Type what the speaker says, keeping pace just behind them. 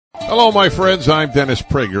Hello, my friends. I'm Dennis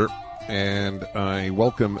Prager, and I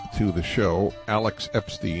welcome to the show Alex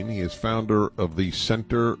Epstein. He is founder of the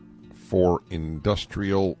Center for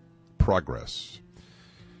Industrial Progress,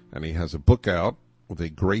 and he has a book out with a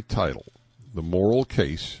great title, The Moral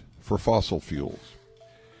Case for Fossil Fuels.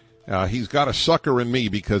 He's got a sucker in me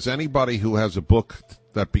because anybody who has a book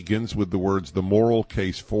that begins with the words "the moral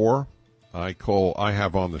case for," I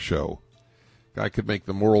have on the show. I could make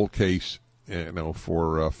the moral case,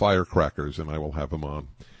 for firecrackers, and I will have him on.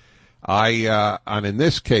 And in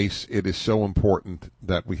this case, it is so important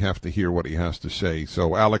that we have to hear what he has to say.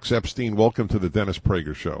 So, Alex Epstein, welcome to the Dennis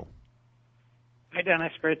Prager Show. Hi,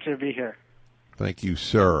 Dennis. Great to be here. Thank you,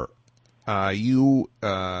 sir. You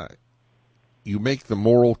make the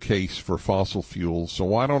moral case for fossil fuels, so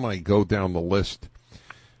why don't I go down the list,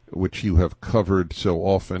 which you have covered so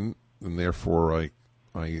often, and therefore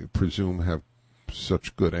I presume have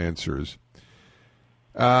such good answers.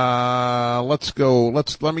 Let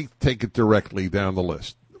me take it directly down the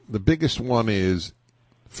list. The biggest one is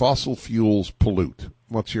fossil fuels pollute.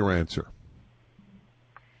 What's your answer?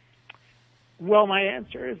 Well, my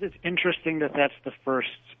answer is it's interesting that that's the first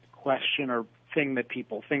question or thing that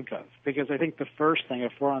people think of, because I think the first thing,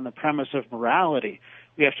 if we're on the premise of morality,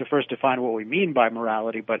 we have to first define what we mean by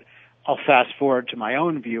morality, but I'll fast forward to my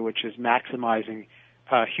own view, which is maximizing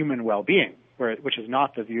human well-being, which is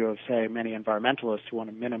not the view of, say, many environmentalists who want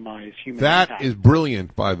to minimize human impact. That is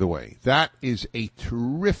brilliant, by the way. That is a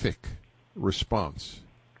terrific response.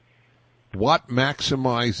 What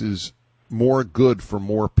maximizes more good for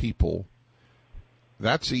more people?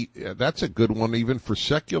 That's a good one even for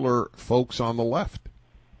secular folks on the left.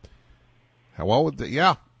 How would they?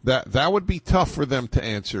 Yeah, that would be tough for them to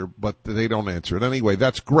answer, but they don't answer it. Anyway,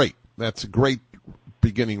 that's great. That's a great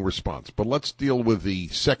beginning response. But let's deal with the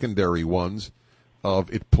secondary ones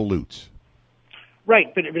of it pollutes.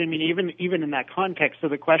 Right, but I mean, even in that context, so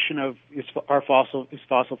the question of is fossil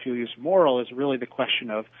fuel use moral is really the question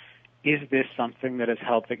of, is this something that is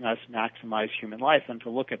helping us maximize human life? And to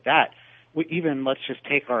look at that, let's just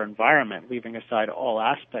take our environment, leaving aside all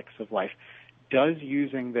aspects of life. Does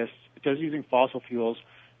using fossil fuels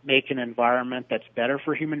make an environment that's better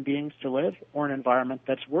for human beings to live, or an environment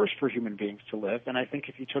that's worse for human beings to live? And I think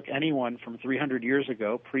if you took anyone from 300 years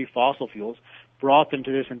ago, pre-fossil fuels, brought them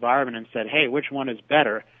to this environment and said, hey, which one is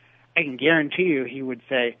better, I can guarantee you he would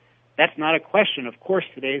say, that's not a question. Of course,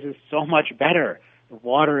 today's is so much better. The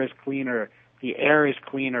water is cleaner. The air is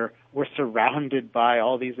cleaner. We're surrounded by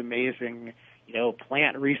all these amazing,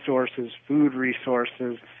 plant resources, food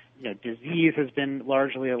resources. Disease has been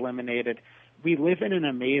largely eliminated. We live in an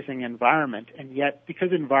amazing environment, and yet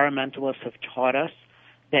because environmentalists have taught us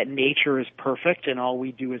that nature is perfect and all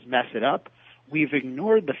we do is mess it up, we've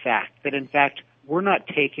ignored the fact that, in fact, we're not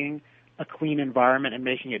taking a clean environment and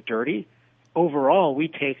making it dirty. Overall, we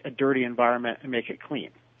take a dirty environment and make it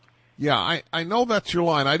clean. Yeah, I know that's your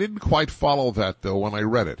line. I didn't quite follow that, though, when I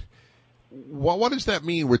read it. What does that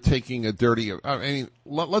mean, we're taking a dirty... I mean,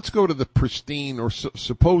 let's go to the pristine or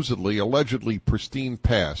supposedly, allegedly pristine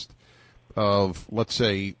past of, let's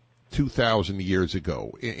say, 2,000 years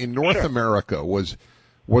ago. In North America, was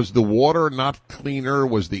the water not cleaner,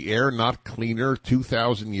 was the air not cleaner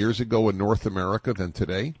 2,000 years ago in North America than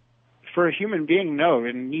today? For a human being, no,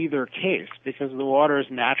 in neither case, because the water is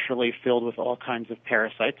naturally filled with all kinds of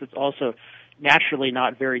parasites. It's also naturally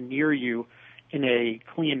not very near you in a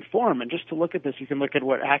clean form. And just to look at this, you can look at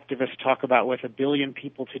what activists talk about with 1 billion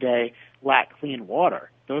people today lack clean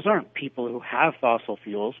water. Those aren't people who have fossil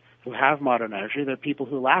fuels, who have modern energy. They're people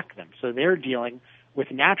who lack them. So they're dealing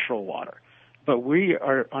with natural water. But we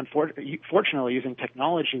are, fortunately, using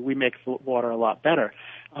technology, we make the water a lot better.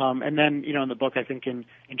 And then, in the book, I think in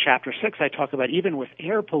Chapter 6, I talk about even with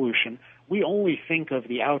air pollution, we only think of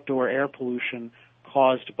the outdoor air pollution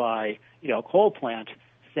caused by, a coal plant,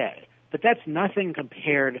 say. But that's nothing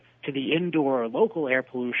compared to the indoor or local air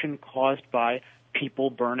pollution caused by people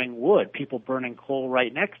burning wood, people burning coal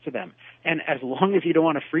right next to them. And as long as you don't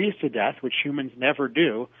want to freeze to death, which humans never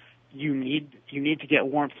do, you need to get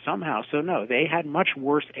warmth somehow. So no, they had much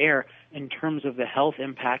worse air in terms of the health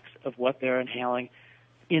impacts of what they're inhaling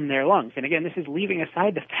in their lungs. And again, this is leaving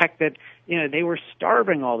aside the fact that, they were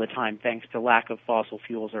starving all the time thanks to lack of fossil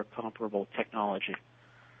fuels or comparable technology.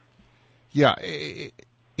 Yeah,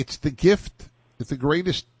 it's the gift. It's the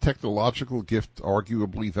greatest technological gift,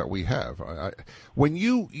 arguably, that we have.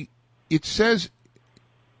 It says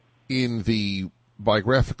in the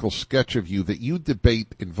biographical sketch of you that you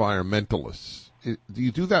debate environmentalists. Do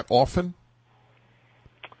you do that often?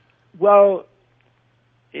 Well,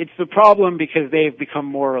 it's the problem because they've become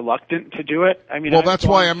more reluctant to do it. I mean, well, that's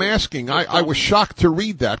why I'm asking. I was shocked to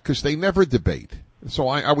read that because they never debate. So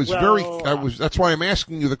I was that's why I'm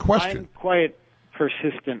asking you the question. I'm quite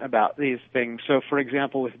persistent about these things. So, for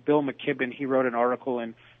example, with Bill McKibben, he wrote an article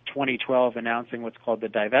in 2012 announcing what's called the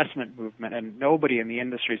divestment movement, and nobody in the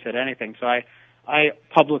industry said anything. So I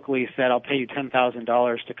publicly said, I'll pay you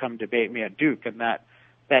 $10,000 to come debate me at Duke, and that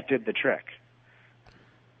did the trick.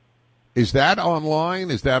 Is that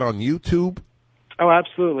online? Is that on YouTube? Oh,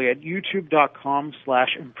 absolutely. At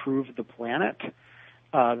youtube.com/improvetheplanet.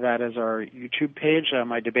 That is our YouTube page.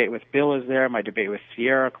 My debate with Bill is there. My debate with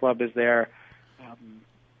Sierra Club is there.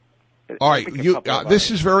 All right.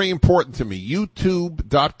 This is very important to me.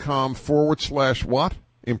 youtube.com/what?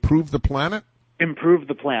 Improve the Planet? Improve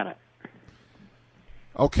the Planet.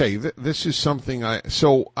 Okay. This is something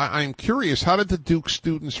I'm curious. How did the Duke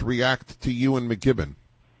students react to you and McKibben?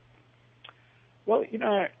 Well,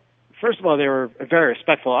 first of all, they were very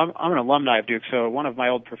respectful. I'm an alumni of Duke, so one of my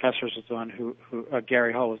old professors was the one who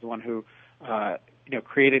Gary Hull was the one who,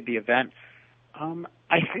 created the event.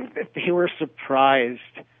 I think that they were surprised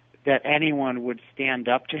that anyone would stand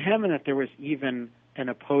up to him and that there was even an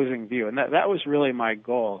opposing view. And that was really my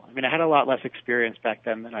goal. I mean, I had a lot less experience back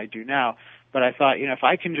then than I do now, but I thought, if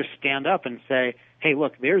I can just stand up and say, hey,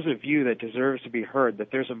 look, there's a view that deserves to be heard,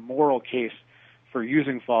 that there's a moral case for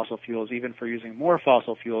using fossil fuels, even for using more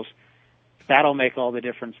fossil fuels, that'll make all the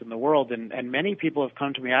difference in the world. And many people have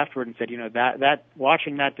come to me afterward and said, that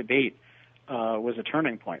watching that debate was a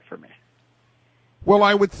turning point for me. Well,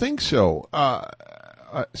 I would think so.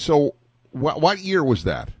 So what year was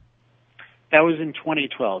that? That was in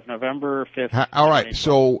 2012, November 5th. All right.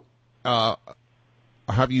 So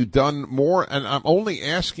have you done more? And I'm only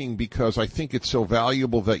asking because I think it's so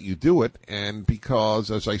valuable that you do it, and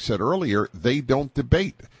because, as I said earlier, they don't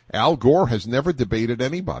debate. Al Gore has never debated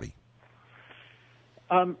anybody.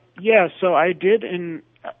 So I did in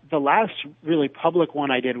the last really public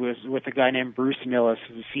one I did was with a guy named Bruce Nillis,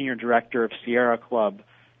 who's the senior director of Sierra Club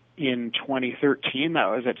in 2013. That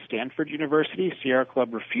was at Stanford University. Sierra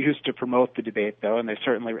Club refused to promote the debate, though, and they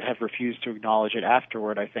certainly have refused to acknowledge it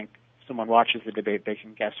afterward. I think someone watches the debate, they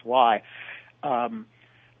can guess why.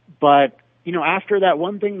 But, after that,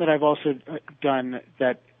 one thing that I've also done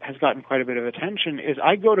that has gotten quite a bit of attention is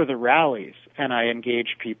I go to the rallies and I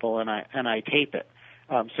engage people and I tape it.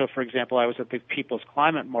 So, for example, I was at the People's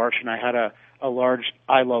Climate March and I had a large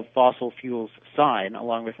I Love Fossil Fuels sign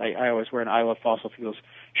along with, I always wear an I Love Fossil Fuels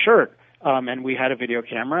shirt. And we had a video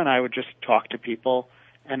camera and I would just talk to people.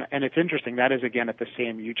 And it's interesting. That is, again, at the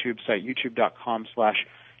same YouTube site,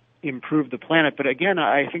 youtube.com/improve the planet. But again,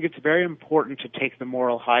 I think it's very important to take the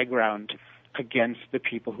moral high ground against the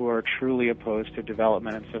people who are truly opposed to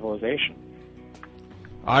development and civilization.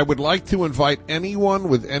 I would like to invite anyone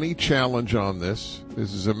with any challenge on this.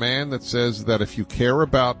 This is a man that says that if you care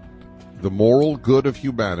about the moral good of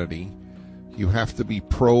humanity, you have to be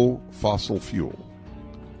pro-fossil fuel.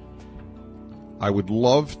 I would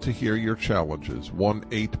love to hear your challenges.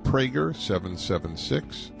 1-8-PRAGER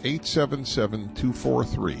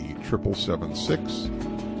 776-877-243-7776.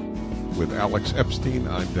 With Alex Epstein,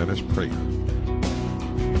 I'm Dennis Prager.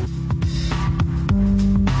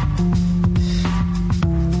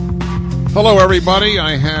 Hello, everybody.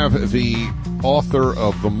 I have the author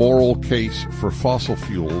of The Moral Case for Fossil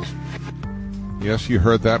Fuels. Yes, you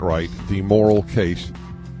heard that right, The Moral Case.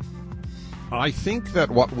 I think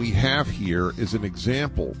that what we have here is an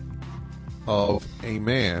example of a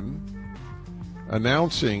man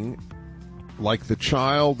announcing, like the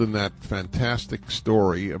child in that fantastic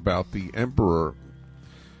story about the emperor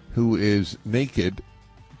who is naked,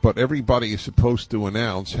 but everybody is supposed to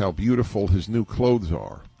announce how beautiful his new clothes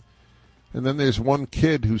are. And then there's one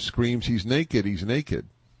kid who screams, he's naked, he's naked.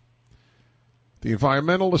 The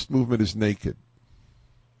environmentalist movement is naked.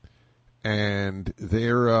 And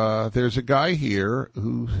there's a guy here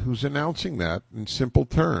who's announcing that in simple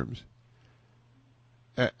terms.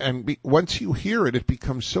 And once you hear it, it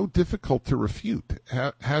becomes so difficult to refute.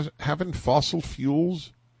 Haven't fossil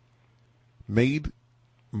fuels made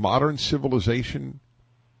modern civilization,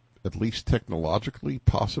 at least technologically,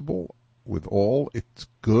 possible with all its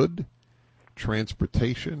good?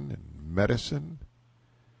 Transportation and medicine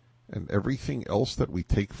and everything else that we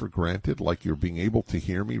take for granted, like you're being able to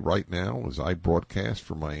hear me right now as I broadcast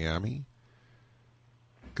from Miami,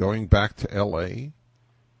 going back to L.A.,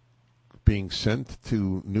 being sent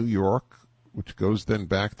to New York, which goes then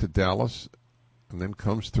back to Dallas, and then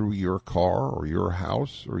comes through your car or your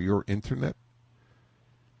house or your internet.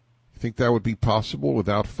 You think that would be possible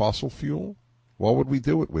without fossil fuel? What would we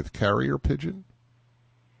do it with? Carrier pigeon?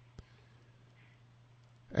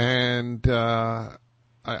 And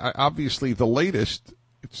obviously the latest,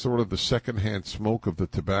 it's sort of the secondhand smoke of the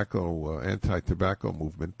anti-tobacco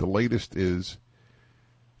movement. The latest is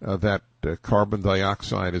that carbon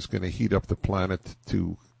dioxide is going to heat up the planet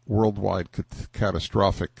to worldwide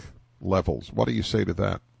catastrophic levels. What do you say to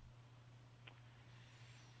that?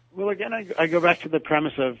 Well, again, I go back to the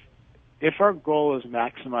premise of if our goal is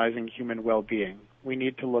maximizing human well-being, we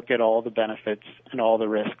need to look at all the benefits and all the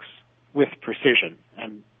risks with precision.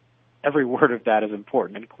 And every word of that is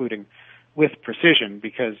important, including with precision,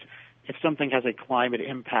 because if something has a climate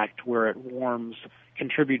impact where it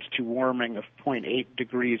contributes to warming of 0.8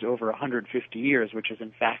 degrees over 150 years, which is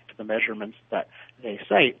in fact the measurements that they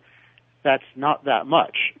cite, that's not that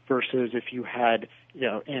much versus if you had,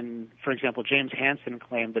 for example, James Hansen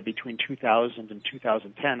claimed that between 2000 and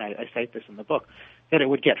 2010, I cite this in the book, that it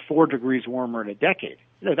would get 4 degrees warmer in a decade.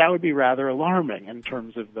 That would be rather alarming in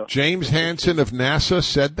terms of the... James Hansen of NASA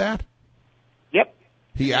said that? Yep.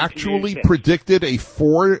 He actually predicted a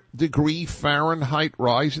 4-degree Fahrenheit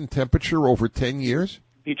rise in temperature over 10 years?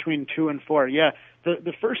 Between 2 and 4, yeah.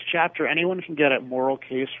 The first chapter, anyone can get at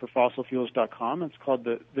moralcaseforfossilfuels.com. It's called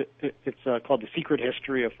the Secret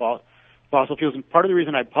History of Fossil Fuels. And part of the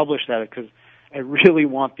reason I published that is because I really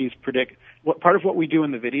want these part of what we do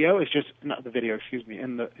in the video is just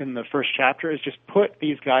in the first chapter is just put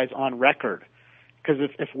these guys on record.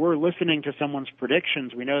 Because if we're listening to someone's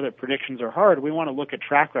predictions, we know that predictions are hard. We want to look at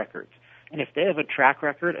track records. And if they have a track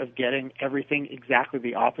record of getting everything exactly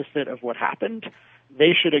the opposite of what happened,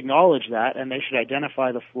 they should acknowledge that, and they should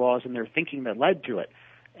identify the flaws in their thinking that led to it.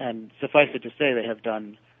 And suffice it to say, they have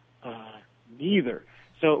done neither.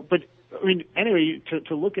 So, but I mean, anyway,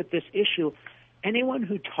 to look at this issue, anyone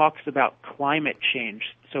who talks about climate change,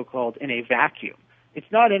 so-called, in a vacuum, it's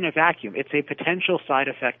not in a vacuum. It's a potential side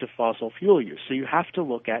effect of fossil fuel use. So you have to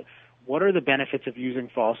look at what are the benefits of using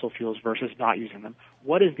fossil fuels versus not using them?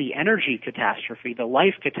 What is the energy catastrophe, the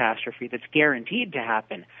life catastrophe that's guaranteed to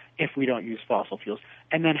happen if we don't use fossil fuels?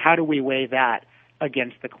 And then how do we weigh that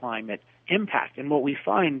against the climate impact? And what we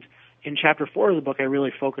find in Chapter 4 of the book, I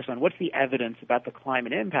really focus on what's the evidence about the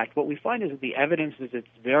climate impact. What we find is that the evidence is it's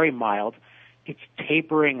very mild, it's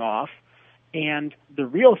tapering off, and the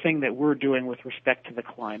real thing that we're doing with respect to the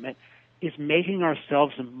climate is making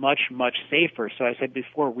ourselves much, much safer. So I said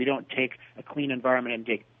before, we don't take a clean environment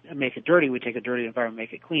and make it dirty. We take a dirty environment and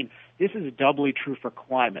make it clean. This is doubly true for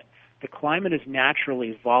climate. The climate is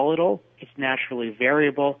naturally volatile, it's naturally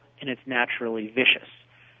variable, and it's naturally vicious.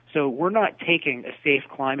 So we're not taking a safe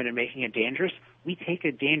climate and making it dangerous. We take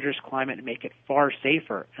a dangerous climate and make it far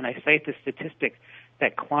safer. And I cite the statistic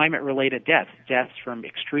that climate-related deaths from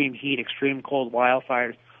extreme heat, extreme cold,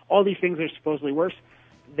 wildfires, all these things are supposedly worse.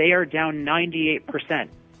 They are down 98%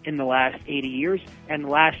 in the last 80 years, and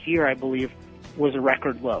last year, I believe, was a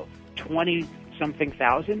record low, 20-something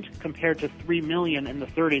thousand compared to 3 million in the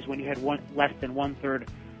 30s when you had less than one-third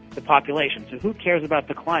the population. So who cares about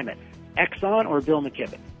the climate, Exxon or Bill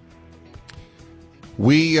McKibben?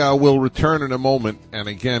 We will return in a moment, and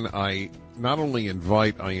again, I not only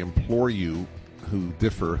I implore you who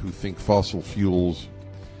think fossil fuels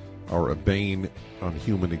are a bane on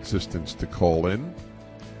human existence to call in.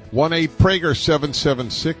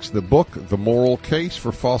 1-8-PRAGER-776, the book, The Moral Case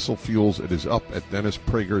for Fossil Fuels. It is up at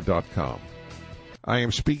DennisPrager.com. I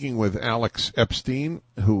am speaking with Alex Epstein,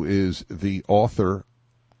 who is the author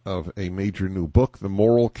of a major new book, The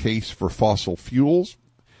Moral Case for Fossil Fuels.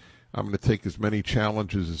 I'm going to take as many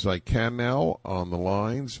challenges as I can now on the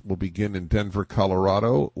lines. We'll begin in Denver,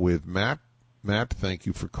 Colorado with Matt. Matt, thank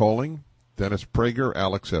you for calling. Dennis Prager,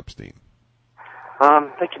 Alex Epstein.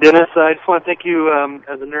 Thank you, Dennis. I just want to thank you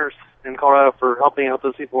as a nurse in Colorado for helping out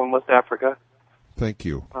those people in West Africa. Thank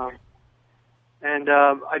you. And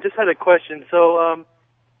I just had a question. So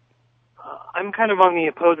I'm kind of on the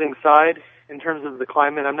opposing side in terms of the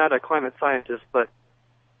climate. I'm not a climate scientist, but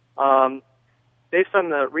based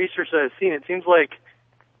on the research that I've seen, it seems like,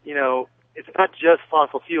 it's not just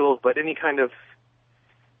fossil fuels, but any kind of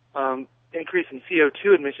increase in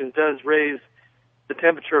CO2 emissions does raise the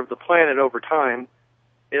temperature of the planet over time.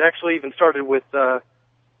 It actually even started with as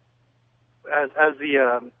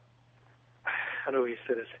the how do we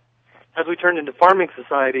say this? As we turned into farming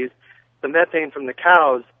societies, the methane from the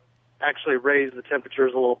cows actually raised the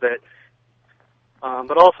temperatures a little bit,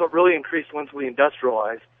 but also it really increased once we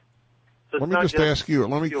industrialized. So let me just ask you.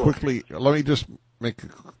 Let me just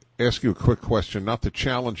ask you a quick question, not to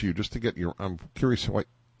challenge you, just to get your. I'm curious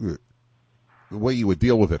the way you would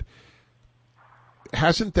deal with it.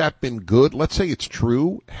 Hasn't that been good? Let's say it's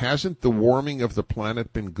true. Hasn't the warming of the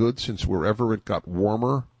planet been good since wherever it got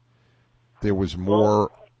warmer, there was more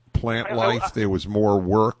plant life. There was more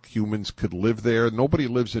work. Humans could live there. Nobody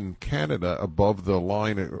lives in Canada above the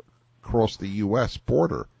line across the U.S.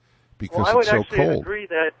 border because it's so cold. I would actually agree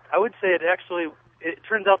that I would say it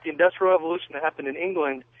turns out the Industrial Revolution that happened in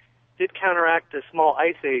England did counteract a small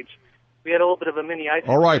ice age. We had a little bit of a mini ice age.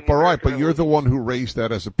 All right, but you're the one who raised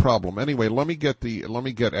that as a problem. Anyway, let me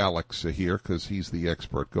get Alex here because he's the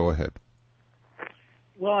expert. Go ahead.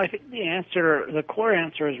 Well, I think the core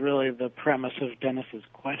answer is really the premise of Dennis's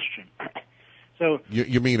question. So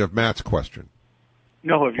you mean of Matt's question?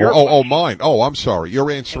 No, of your question. Mine. Oh, I'm sorry.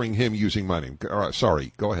 You're answering him using my name. All right,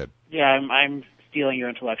 sorry. Go ahead. Yeah, I'm stealing your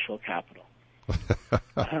intellectual capital.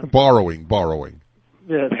 Borrowing.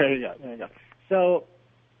 Yeah, there you go. So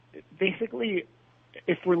basically,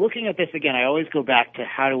 if we're looking at this again, I always go back to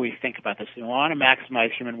how do we think about this? We want to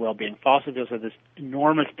maximize human well-being. Fossil fuels have this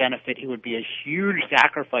enormous benefit. It would be a huge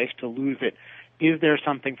sacrifice to lose it. Is there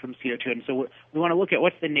something from CO2? And so we want to look at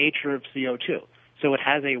what's the nature of CO2. So it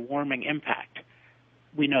has a warming impact.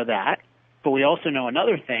 We know that. But we also know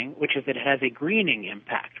another thing, which is that it has a greening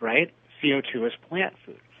impact, right? CO2 is plant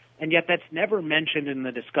food. And yet that's never mentioned in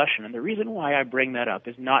the discussion. And the reason why I bring that up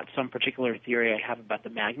is not some particular theory I have about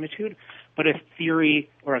the magnitude, but a theory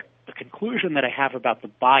or a conclusion that I have about the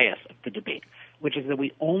bias of the debate, which is that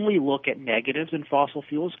we only look at negatives in fossil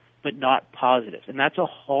fuels, but not positives. And that's a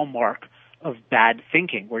hallmark of bad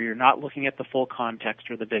thinking, where you're not looking at the full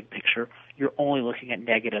context or the big picture. You're only looking at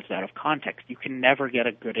negatives out of context. You can never get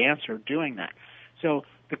a good answer doing that. So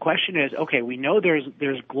the question is, okay, we know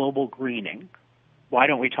there's global greening. Why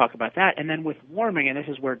don't we talk about that? And then with warming, and this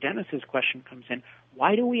is where Dennis's question comes in,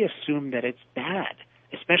 why do we assume that it's bad?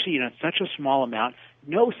 Especially, in such a small amount.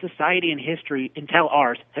 No society in history until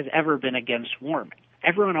ours has ever been against warming.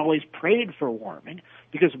 Everyone always prayed for warming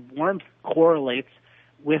because warmth correlates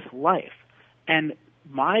with life. And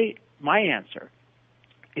my answer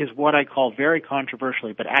is what I call very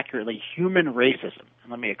controversially but accurately human racism.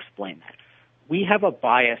 And let me explain that. We have a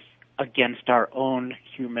bias against our own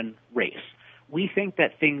human race. We think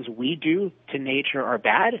that things we do to nature are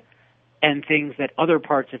bad and things that other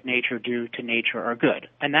parts of nature do to nature are good.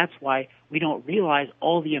 And that's why we don't realize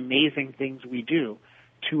all the amazing things we do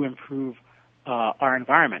to improve our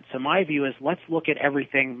environment. So my view is let's look at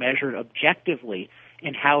everything measured objectively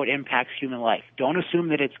in how it impacts human life. Don't assume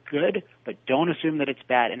that it's good, but don't assume that it's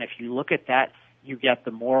bad. And if you look at that, you get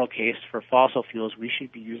the moral case for fossil fuels. We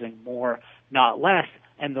should be using more, not less.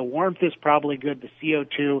 And the warmth is probably good. The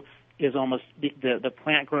CO2 is almost, the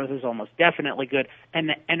plant growth is almost definitely good, and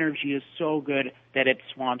the energy is so good that it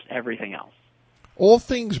swamps everything else. All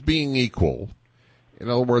things being equal, in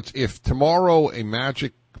other words, if tomorrow a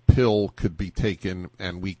magic pill could be taken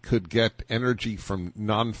and we could get energy from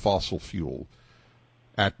non-fossil fuel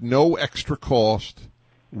at no extra cost,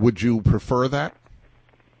 would you prefer that?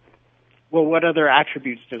 Well, what other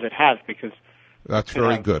attributes does it have? Because that's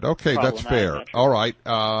very good. Okay, that's fair. All right.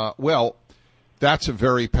 Well, that's a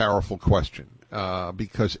very powerful question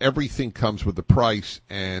because everything comes with a price,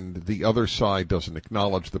 and the other side doesn't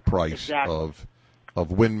acknowledge the price of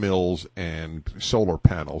windmills and solar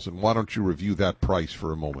panels. And why don't you review that price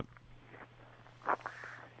for a moment?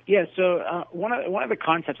 Yeah, so one of the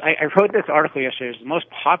concepts, I wrote this article yesterday. It was the most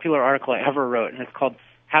popular article I ever wrote, and it's called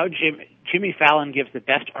How Jimmy Fallon Gives the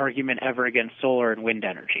Best Argument Ever Against Solar and Wind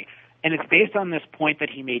Energy. And it's based on this point that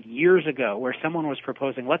he made years ago where someone was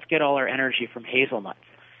proposing, let's get all our energy from hazelnuts.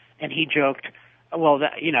 And he joked, well,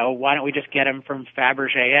 why don't we just get them from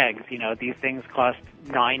Fabergé eggs? These things cost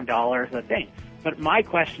 $9 a thing. But my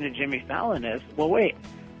question to Jimmy Fallon is, well, wait,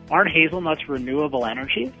 aren't hazelnuts renewable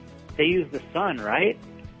energy? They use the sun, right?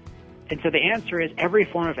 And so the answer is every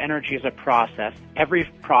form of energy is a process. Every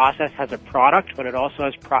process has a product, but it also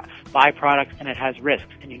has byproducts, and it has risks.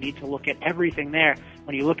 And you need to look at everything there.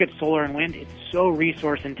 When you look at solar and wind, it's so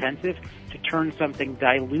resource intensive to turn something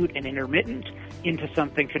dilute and intermittent into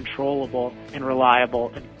something controllable and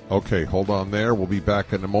reliable. Okay, hold on there. We'll be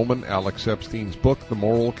back in a moment. Alex Epstein's book, The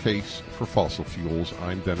Moral Case for Fossil Fuels.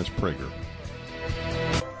 I'm Dennis Prager.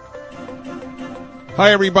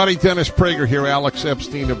 Hi, everybody. Dennis Prager here. Alex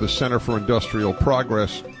Epstein of the Center for Industrial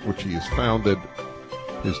Progress, which he has founded.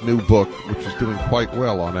 His new book, which is doing quite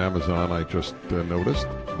well on Amazon, I just noticed,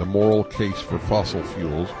 The Moral Case for Fossil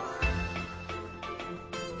Fuels.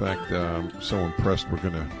 In fact, I'm so impressed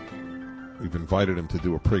we've invited him to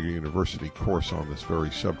do a Prager University course on this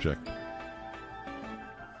very subject.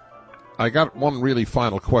 I got one really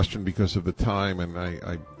final question because of the time, and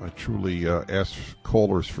I truly ask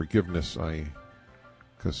callers' forgiveness.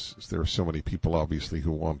 Because there are so many people, obviously,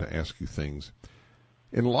 who want to ask you things.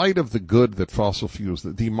 In light of the good that fossil fuels,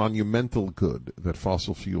 the monumental good that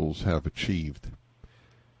fossil fuels have achieved,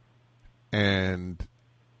 And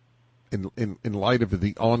in light of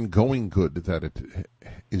the ongoing good that it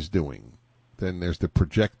is doing, then there's the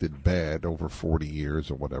projected bad over 40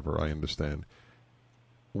 years or whatever, I understand.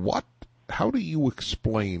 How do you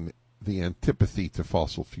explain the antipathy to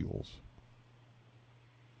fossil fuels?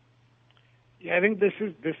 Yeah, I think this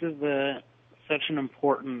is such an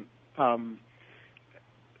important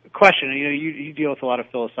question. You know, you deal with a lot of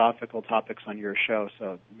philosophical topics on your show,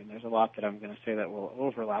 so I mean, there's a lot that I'm going to say that will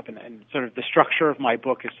overlap. And sort of the structure of my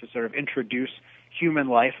book is to sort of introduce human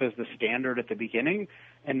life as the standard at the beginning,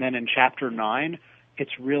 and then in Chapter 9,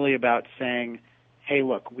 it's really about saying, hey,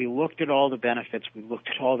 look, we looked at all the benefits, we looked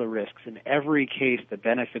at all the risks. In every case, the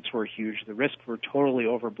benefits were huge, the risks were totally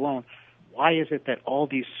overblown. Why is it that all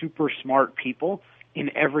these super smart people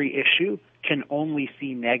in every issue can only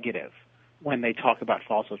see negative when they talk about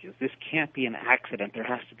fossil fuels? This can't be an accident. There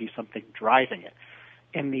has to be something driving it.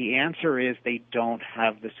 And the answer is they don't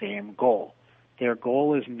have the same goal. Their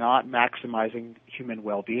goal is not maximizing human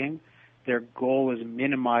well-being. Their goal is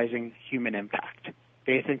minimizing human impact.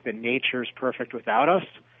 They think that nature is perfect without us,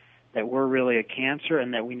 that we're really a cancer,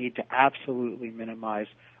 and that we need to absolutely minimize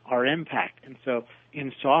our impact. And so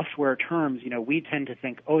in software terms, you know, we tend to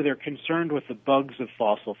think, oh, they're concerned with the bugs of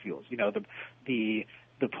fossil fuels, you know, the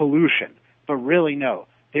pollution. But really, no,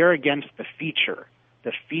 they're against the feature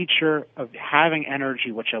of having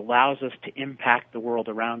energy which allows us to impact the world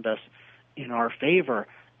around us in our favor.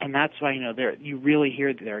 And that's why, you know, you really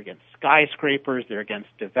hear they're against skyscrapers, they're against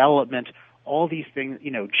development, all these things, you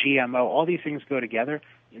know, GMO, all these things go together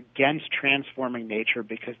against transforming nature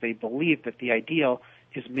because they believe that the ideal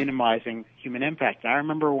is minimizing human impact. And I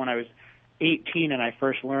remember when I was 18 and I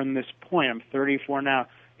first learned this point, I'm 34 now,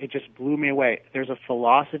 it just blew me away. There's a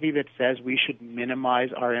philosophy that says we should minimize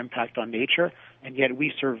our impact on nature, and yet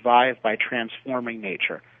we survive by transforming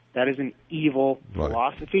nature. That is an evil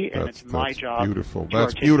philosophy, and it's my job. Beautiful.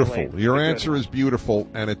 That's beautiful. Your answer is beautiful,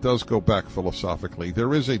 and it does go back philosophically.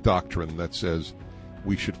 There is a doctrine that says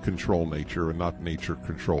we should control nature and not nature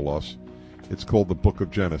control us. It's called the Book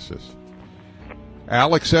of Genesis.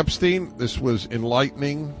 Alex Epstein, this was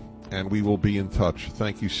enlightening, and we will be in touch.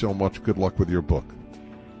 Thank you so much. Good luck with your book.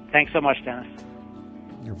 Thanks so much, Dennis.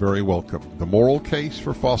 You're very welcome. The Moral Case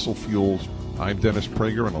for Fossil Fuels. I'm Dennis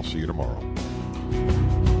Prager, and I'll see you tomorrow.